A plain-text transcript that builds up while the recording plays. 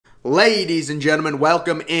Ladies and gentlemen,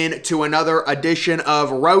 welcome in to another edition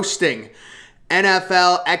of Roasting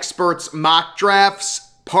NFL Experts Mock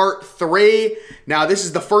Drafts Part 3. Now, this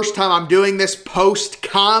is the first time I'm doing this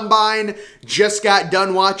post-Combine. Just got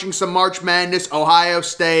done watching some March Madness, Ohio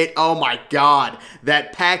State. Oh my God,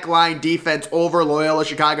 that pack line defense over Loyola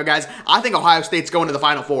Chicago, guys. I think Ohio State's going to the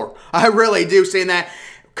Final Four. I really do, seeing that.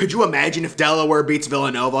 Could you imagine if Delaware beats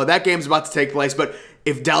Villanova? That game's about to take place, but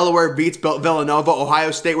if Delaware beats Villanova, Ohio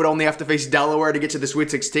State would only have to face Delaware to get to the Sweet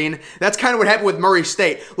 16. That's kind of what happened with Murray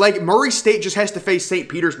State. Like, Murray State just has to face St.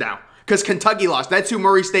 Peter's now because Kentucky lost. That's who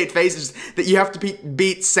Murray State faces, that you have to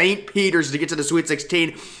beat St. Peter's to get to the Sweet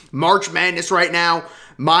 16. March Madness right now,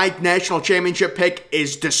 my national championship pick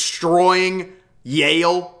is destroying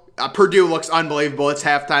Yale. Purdue looks unbelievable. It's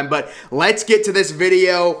halftime, but let's get to this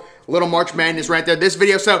video. Little March Madness right there. This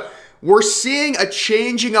video, so we're seeing a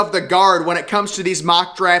changing of the guard when it comes to these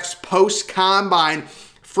mock drafts post-Combine,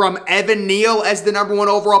 from Evan Neal as the #1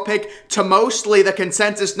 overall pick to mostly the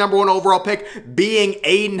consensus #1 overall pick being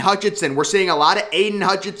Aiden Hutchinson. We're seeing a lot of Aiden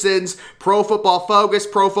Hutchinsons, Pro Football Focus,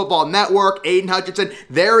 Pro Football Network, Aiden Hutchinson.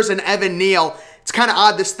 There's an Evan Neal. It's kind of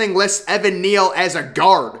odd this thing lists Evan Neal as a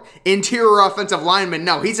guard. Interior offensive lineman.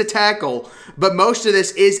 No, he's a tackle. But most of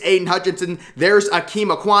this is Aiden Hutchinson. There's Akeem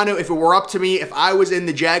Ekwonu. If it were up to me, if I was in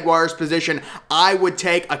the Jaguars position, I would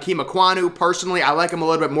take Akeem Ekwonu. Personally, I like him a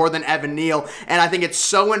little bit more than Evan Neal. And I think it's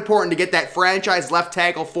so important to get that franchise left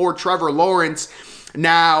tackle for Trevor Lawrence.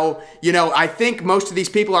 Now, you know, I think most of these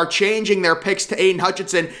people are changing their picks to Aiden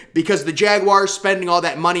Hutchinson because the Jaguars spending all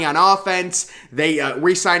that money on offense. They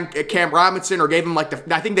re-signed Cam Robinson, or gave him I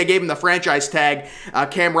think they gave him the franchise tag,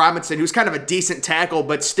 Cam Robinson, who's kind of a decent tackle,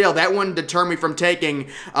 but still, that wouldn't deter me from taking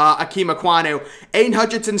Akeem Ekwonu. Aiden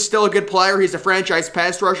Hutchinson's still a good player. He's a franchise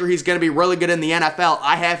pass rusher. He's going to be really good in the NFL.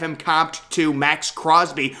 I have him comped to Max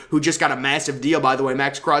Crosby, who just got a massive deal, by the way,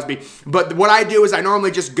 Max Crosby. But what I do is I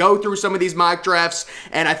normally just go through some of these mock drafts,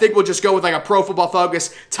 and I think we'll just go with like a Pro Football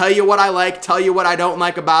Focus, tell you what I like, tell you what I don't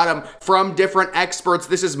like about him from different experts.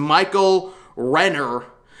 This is Michael Renner.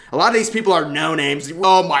 A lot of these people are no names.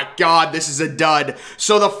 Oh my God, this is a dud.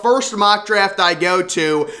 So the first mock draft I go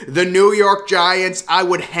to, the New York Giants, I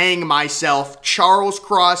would hang myself. Charles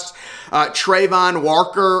Cross, Trayvon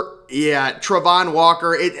Walker. Yeah, Travon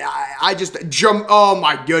Walker. Oh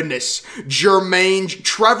my goodness.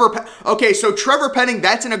 Okay, so Trevor Penning,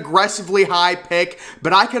 that's an aggressively high pick,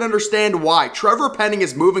 but I can understand why. Trevor Penning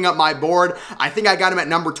is moving up my board. I think I got him at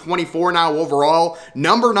number 24 now overall.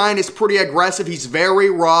 Number 9 is pretty aggressive. He's very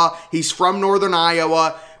raw. He's from Northern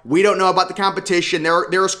Iowa. We don't know about the competition.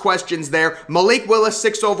 There's questions there. Malik Willis,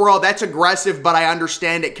 6 overall. That's aggressive, but I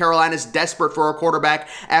understand it. Carolina's desperate for a quarterback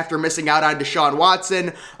after missing out on Deshaun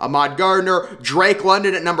Watson. Ahmad Gardner. Drake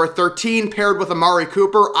London at number 13, paired with Amari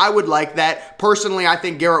Cooper. I would like that. Personally, I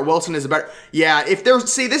think Garrett Wilson is a better... Yeah, if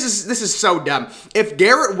there's... See, this is so dumb. If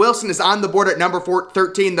Garrett Wilson is on the board at number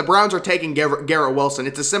 13, the Browns are taking Garrett Wilson.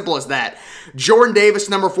 It's as simple as that. Jordan Davis,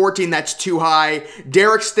 number 14, that's too high.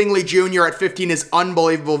 Derek Stingley Jr. at 15 is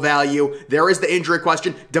unbelievable value. There is the injury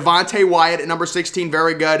question. Devontae Wyatt at number 16,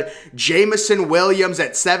 very good. Jameson Williams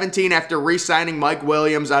at 17 after re-signing Mike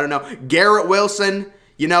Williams. I don't know. Garrett Wilson,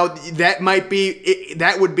 you know, that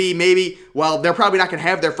would be maybe, well, they're probably not going to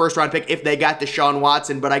have their first round pick if they got Deshaun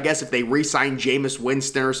Watson, but I guess if they re-sign Jameis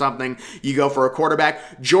Winston or something, you go for a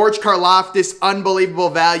quarterback. George Karlaftis, unbelievable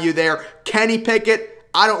value there. Kenny Pickett,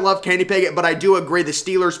 I don't love Kenny Pickett, but I do agree the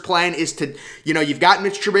Steelers' plan is to, you know, you've got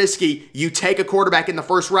Mitch Trubisky, you take a quarterback in the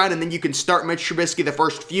first round, and then you can start Mitch Trubisky the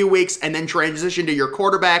first few weeks and then transition to your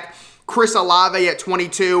quarterback. Chris Olave at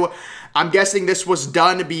 22. I'm guessing this was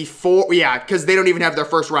done before, yeah, because they don't even have their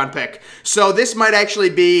first round pick. So this might actually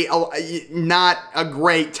be not a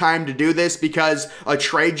great time to do this because a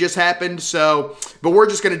trade just happened. So, but we're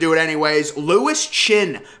just going to do it anyways. Lewis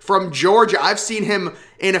Chin from Georgia. I've seen him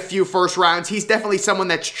in a few first rounds. He's definitely someone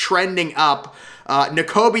that's trending up.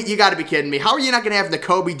 Nakobe, you got to be kidding me. How are you not going to have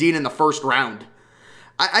Nakobe Dean in the first round?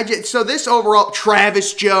 So this overall,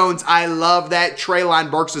 Travis Jones, I love that.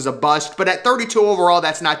 Treylon Burks is a bust, but at 32 overall,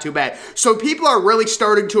 that's not too bad. So people are really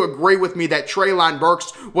starting to agree with me that Treylon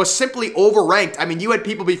Burks was simply overranked. I mean, you had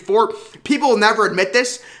people before, people will never admit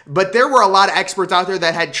this, but there were a lot of experts out there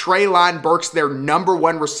that had Treylon Burks their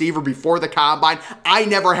 #1 receiver before the Combine. I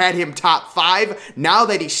never had him top 5. Now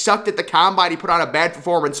that he sucked at the Combine, he put on a bad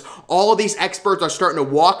performance. All of these experts are starting to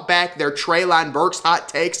walk back their Treylon Burks hot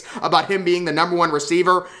takes about him being the #1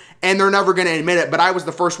 receiver. And they're never going to admit it, but I was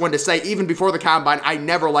the first one to say, even before the Combine, I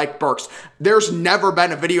never liked Burks. There's never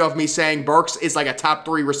been a video of me saying Burks is like a top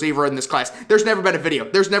 3 receiver in this class. There's never been a video.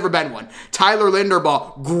 There's never been one. Tyler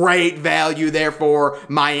Linderbaugh, great value there for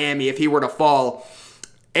Miami if he were to fall.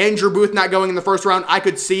 Andrew Booth not going in the first round, I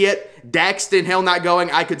could see it. Daxton Hill not going,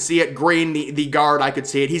 I could see it. Green, the guard, I could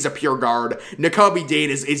see it. He's a pure guard. Nakobe Dean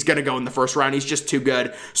is going to go in the first round. He's just too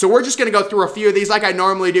good. So we're just going to go through a few of these like I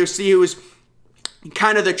normally do, see who's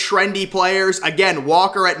kind of the trendy players. Again,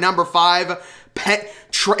 Walker at number 5.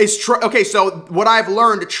 Okay, so what I've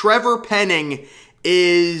learned, Trevor Penning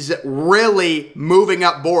is really moving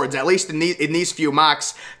up boards, at least in these few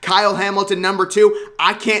mocks. Kyle Hamilton, number 2.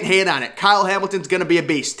 I can't hate on it. Kyle Hamilton's going to be a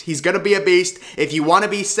beast. He's going to be a beast. If you want to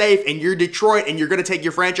be safe and you're Detroit and you're going to take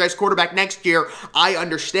your franchise quarterback next year, I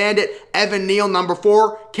understand it. Evan Neal, number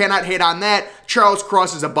 4. Cannot hate on that. Charles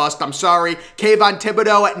Cross is a bust. I'm sorry. Kayvon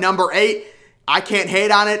Thibodeau at number 8. I can't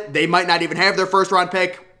hate on it. They might not even have their first round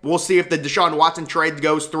pick. We'll see if the Deshaun Watson trade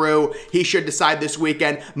goes through. He should decide this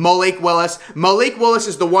weekend. Malik Willis. Malik Willis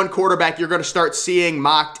is the one quarterback you're going to start seeing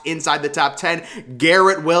mocked inside the top 10.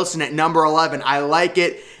 Garrett Wilson at number 11. I like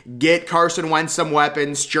it. Get Carson Wentz some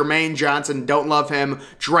weapons. Jermaine Johnson, don't love him.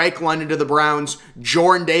 Drake London to the Browns.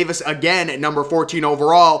 Jordan Davis again at number 14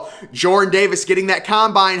 overall. Jordan Davis getting that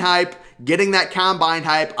combine hype.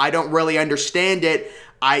 I don't really understand it.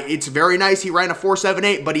 It's very nice he ran a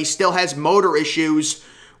 4.78, but he still has motor issues.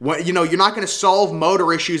 You're not going to solve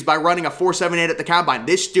motor issues by running a 4.78 at the combine.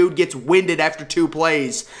 This dude gets winded after 2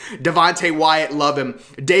 plays. Devontae Wyatt, love him.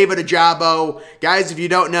 David Ojabo. Guys, if you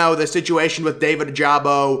don't know the situation with David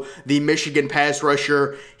Ojabo, the Michigan pass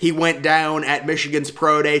rusher, he went down at Michigan's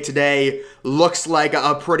Pro Day today. Looks like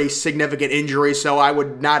a pretty significant injury, so I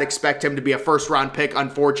would not expect him to be a first-round pick,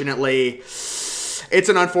 unfortunately. It's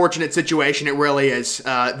an unfortunate situation. It really is.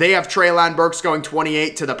 They have Treylon Burks going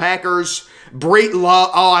 28 to the Packers.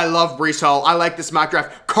 I love Breece Hall. I like this mock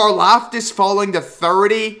draft. Karlaftis falling to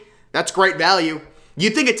 30. That's great value.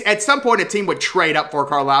 You'd think at some point a team would trade up for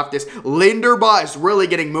Karlaftis. Linderbaugh is really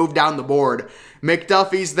getting moved down the board.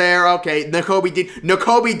 McDuffie's there. Okay,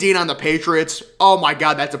 Nakobe Dean on the Patriots. Oh my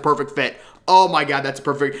God, that's a perfect fit.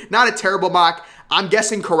 Not a terrible mock. I'm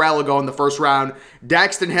guessing Corral will go in the first round.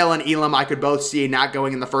 Daxton Hill and Elam I could both see not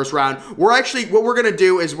going in the first round. What we're going to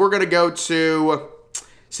do is we're going to go to...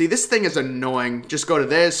 See, this thing is annoying. Just go to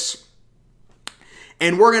this.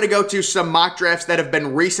 And we're going to go to some mock drafts that have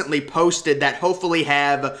been recently posted that hopefully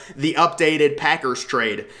have the updated Packers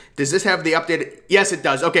trade. Does this have the updated? Yes, it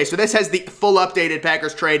does. Okay, so this has the full updated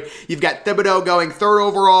Packers trade. You've got Thibodeau going 3rd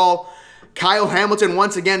overall. Kyle Hamilton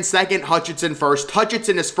once again 2nd. Hutchinson 1st.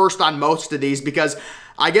 Hutchinson is 1st on most of these because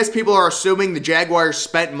I guess people are assuming the Jaguars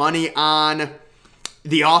spent money on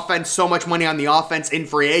the offense, so much money on the offense in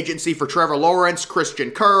free agency for Trevor Lawrence, Christian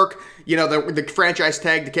Kirk, the franchise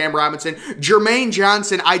tag to Cam Robinson. Jermaine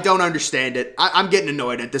Johnson, I don't understand it. I'm getting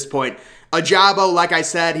annoyed at this point. Ojabo, like I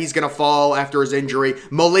said, he's going to fall after his injury.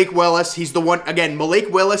 Malik Willis, he's the one. Again, Malik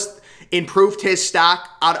Willis improved his stock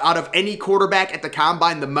out of any quarterback at the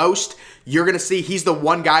combine the most. You're going to see he's the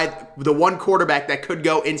one quarterback that could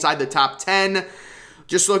go inside the top 10.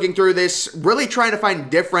 Just looking through this, really trying to find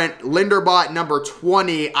different. Linderbaugh at number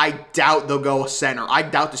 20. I doubt they'll go center. I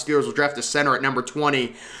doubt the Steelers will draft a center at number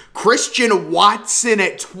 20. Christian Watson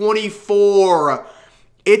at 24.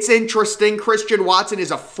 It's interesting. Christian Watson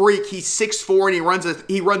is a freak. He's 6'4" and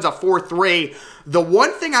he runs a 4.3. The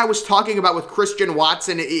one thing I was talking about with Christian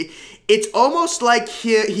Watson, it's almost like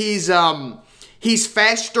he's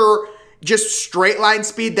faster just straight line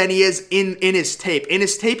speed than he is in his tape. In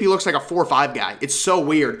his tape, he looks like a 4.5 guy. It's so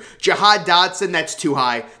weird. Jahad Dotson, that's too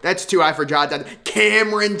high. That's too high for Jahad Dotson.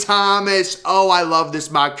 Cameron Thomas. Oh, I love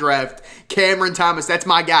this mock draft. Cameron Thomas, that's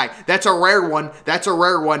my guy. That's a rare one.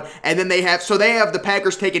 And then they have the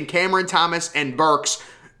Packers taking Cameron Thomas and Burks.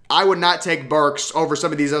 I would not take Burks over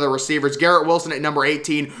some of these other receivers. Garrett Wilson at number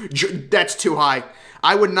 18. That's too high.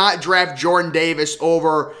 I would not draft Jordan Davis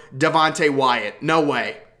over Devontae Wyatt. No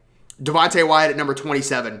way. Devontae Wyatt at number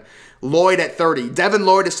 27. Lloyd at 30. Devin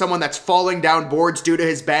Lloyd is someone that's falling down boards due to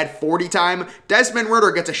his bad 40 time. Desmond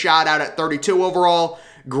Ridder gets a shot out at 32 overall.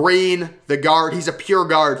 Green, the guard. He's a pure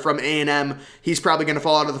guard from A&M. He's probably going to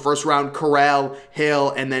fall out of the first round. Corral,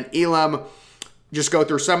 Hill, and then Elam. Just go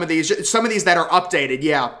through some of these. Some of these that are updated,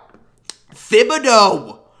 yeah.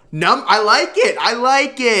 Thibodeau. I like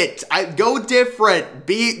it. I go different.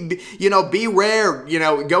 Be rare.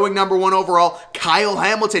 Going number 1 overall. Kyle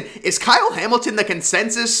Hamilton. Is Kyle Hamilton the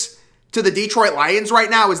consensus to the Detroit Lions right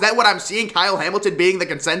now? Is that what I'm seeing? Kyle Hamilton being the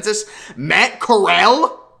consensus? Matt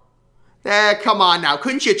Corral? Come on now.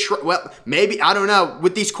 Couldn't you well, maybe, I don't know.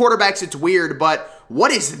 With these quarterbacks, it's weird, but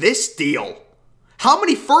what is this deal? How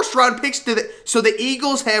many first-round picks so the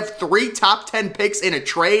Eagles have 3 top 10 picks in a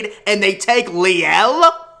trade, and they take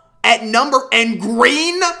Liel at and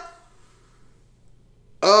Green?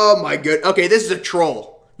 Oh my god. Okay, this is a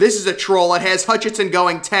troll. This is a troll. It has Hutchinson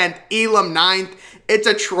going 10th, Elam 9th. It's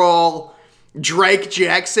a troll. Drake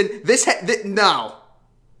Jackson. No.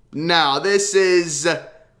 No, this is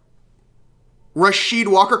Rashid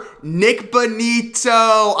Walker. Nick Benito.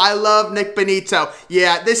 I love Nick Benito.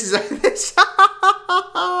 Yeah, this is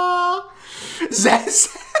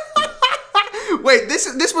Wait,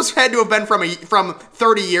 this was had to have been from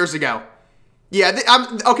 30 years ago. Yeah,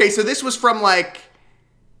 okay, so this was from like,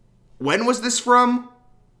 when was this from?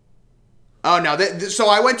 Oh no, so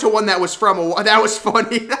I went to one that was from, that was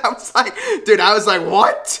funny. I was like, dude, I was like,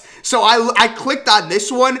 what? So I clicked on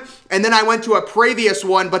this one, and then I went to a previous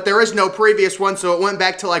one, but there is no previous one, so it went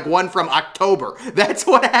back to like one from October. That's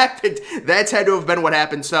what happened. That's had to have been what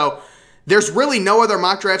happened. So there's really no other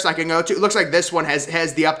mock drafts I can go to. It looks like this one has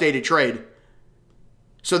the updated trade.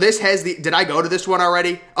 So this has did I go to this one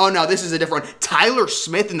already? Oh no, this is a different one. Tyler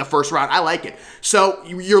Smith in the first round. I like it. So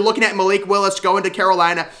you're looking at Malik Willis going to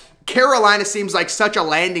Carolina. Carolina seems like such a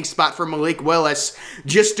landing spot for Malik Willis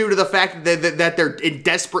just due to the fact that they're in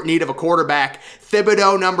desperate need of a quarterback.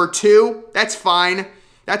 Thibodeau, number 2. That's fine.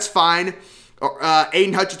 That's fine.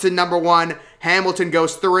 Aiden Hutchinson, number 1. Hamilton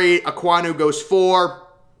goes 3. Aquanu goes 4.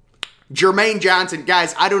 Jermaine Johnson.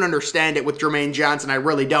 Guys, I don't understand it with Jermaine Johnson. I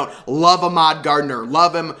really don't. Love Ahmad Gardner.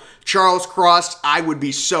 Love him. Charles Cross, I would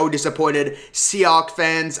be so disappointed. Seahawks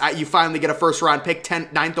fans, you finally get a first-round pick,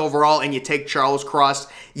 9th overall, and you take Charles Cross.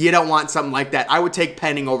 You don't want something like that. I would take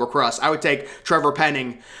Penning over Cross. I would take Trevor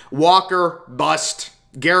Penning. Walker, bust.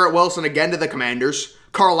 Garrett Wilson again to the Commanders.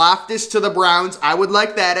 Karlaftis to the Browns. I would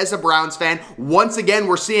like that as a Browns fan. Once again,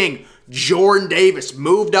 we're seeing Jordan Davis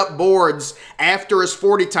moved up boards after his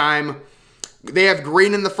 40 time. They have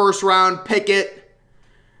Green in the first round, Pickett,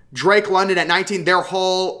 Drake London at 19. Their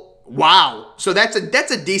haul, wow. So that's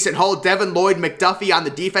a decent haul. Devin Lloyd, McDuffie on the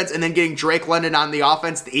defense, and then getting Drake London on the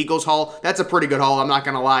offense, the Eagles haul. That's a pretty good haul, I'm not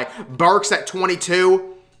going to lie. Burks at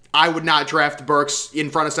 22. I would not draft Burks in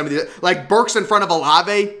front of some of these. Like Burks in front of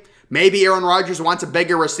Olave. Maybe Aaron Rodgers wants a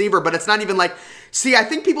bigger receiver, but it's not even like... See, I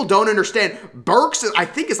think people don't understand. Burks, I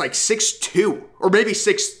think, is like 6'2", or maybe he's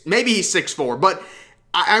 6'4", but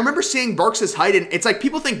I remember seeing Burks' height, and it's like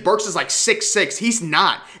people think Burks is like 6'6". He's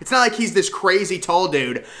not. It's not like he's this crazy tall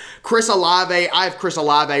dude. Chris Olave, I have Chris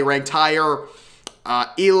Olave ranked higher.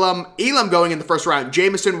 Elam going in the first round.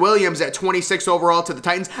 Jameson Williams at 26 overall to the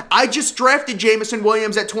Titans. I just drafted Jameson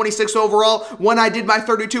Williams at 26 overall when I did my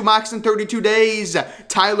 32 mocks in 32 days.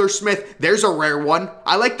 Tyler Smith, there's a rare one.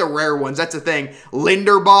 I like the rare ones, that's the thing.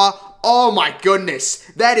 Linderbaugh, oh my goodness.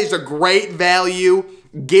 That is a great value.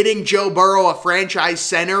 Getting Joe Burrow a franchise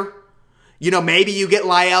center. You know, maybe you get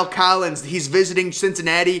Lyle Collins. He's visiting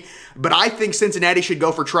Cincinnati, but I think Cincinnati should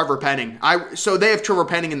go for Trevor Penning. So they have Trevor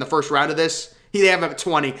Penning in the first round of this. They have him at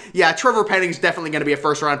 20. Yeah, Trevor Penning's definitely going to be a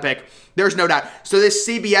first-round pick. There's no doubt. So this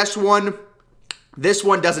CBS one, this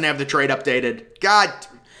one doesn't have the trade updated. God,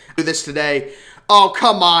 do this today. Oh,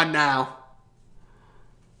 come on now.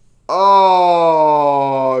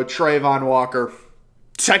 Oh, Trayvon Walker.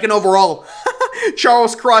 2nd overall.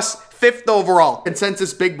 Charles Cross, 5th overall.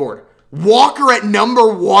 Consensus big board. Walker at number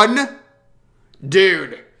 1?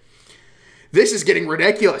 Dude, this is getting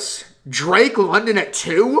ridiculous. Drake London at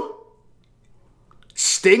 2?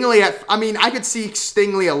 Stingley at, I mean, I could see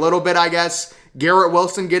Stingley a little bit, I guess. Garrett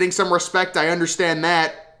Wilson getting some respect. I understand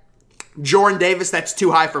that. Jordan Davis, that's too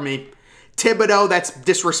high for me. Thibodeau, that's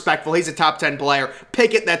disrespectful. He's a top 10 player.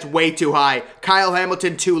 Pickett, that's way too high. Kyle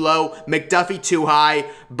Hamilton, too low. McDuffie, too high.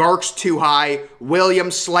 Burks, too high.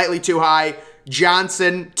 Williams, slightly too high.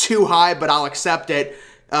 Johnson, too high, but I'll accept it.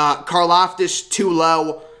 Karlaftis, too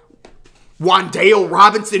low. Wan'Dale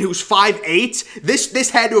Robinson, who's 5'8". This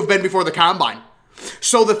had to have been before the Combine.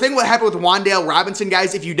 So the thing what happened with Wan'Dale Robinson,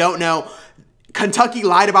 guys, if you don't know, Kentucky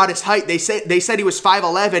lied about his height. They said he was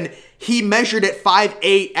 5'11". He measured at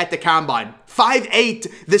 5'8" at the Combine.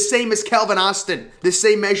 5'8", the same as Calvin Austin. The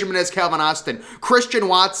same measurement as Calvin Austin. Christian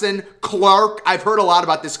Watson, Clark. I've heard a lot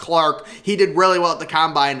about this Clark. He did really well at the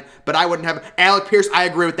Combine, but I wouldn't have. Alec Pierce, I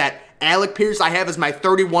agree with that. Alec Pierce I have as my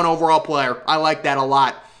 31 overall player. I like that a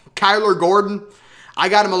lot. Kyler Gordon, I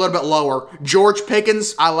got him a little bit lower. George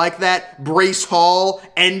Pickens, I like that. Breece Hall,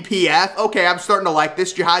 NPF. Okay, I'm starting to like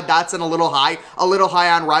this. Jihad Dotson a little high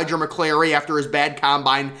on Roger McCleary after his bad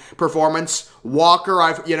Combine performance. Walker,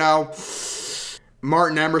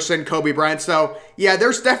 Martin Emerson, Kobe Bryant. So, yeah,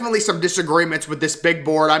 there's definitely some disagreements with this big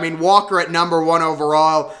board. I mean, Walker at number 1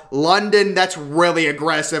 overall. London, that's really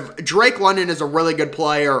aggressive. Drake London is a really good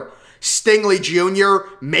player. Stingley Jr.,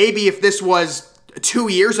 maybe if this was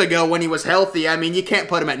 2 years ago when he was healthy, I mean, you can't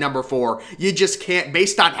put him at number 4. You just can't,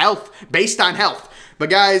 based on health. But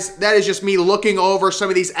guys, that is just me looking over some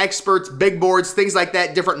of these experts, big boards, things like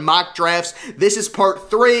that, different mock drafts. This is part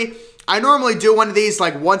 3. I normally do one of these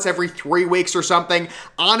like once every 3 weeks or something.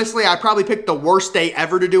 Honestly, I probably picked the worst day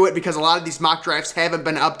ever to do it because a lot of these mock drafts haven't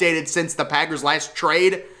been updated since the Packers' last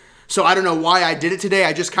trade. So I don't know why I did it today.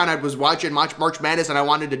 I just kind of was watching March Madness and I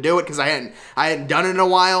wanted to do it because I hadn't done it in a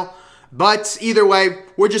while. But either way,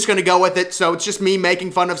 we're just going to go with it. So it's just me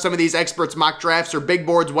making fun of some of these experts' mock drafts or big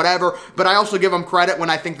boards, whatever. But I also give them credit when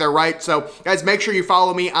I think they're right. So guys, make sure you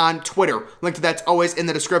follow me on Twitter. Link to that's always in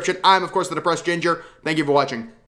the description. I'm, of course, the Depressed Ginger. Thank you for watching.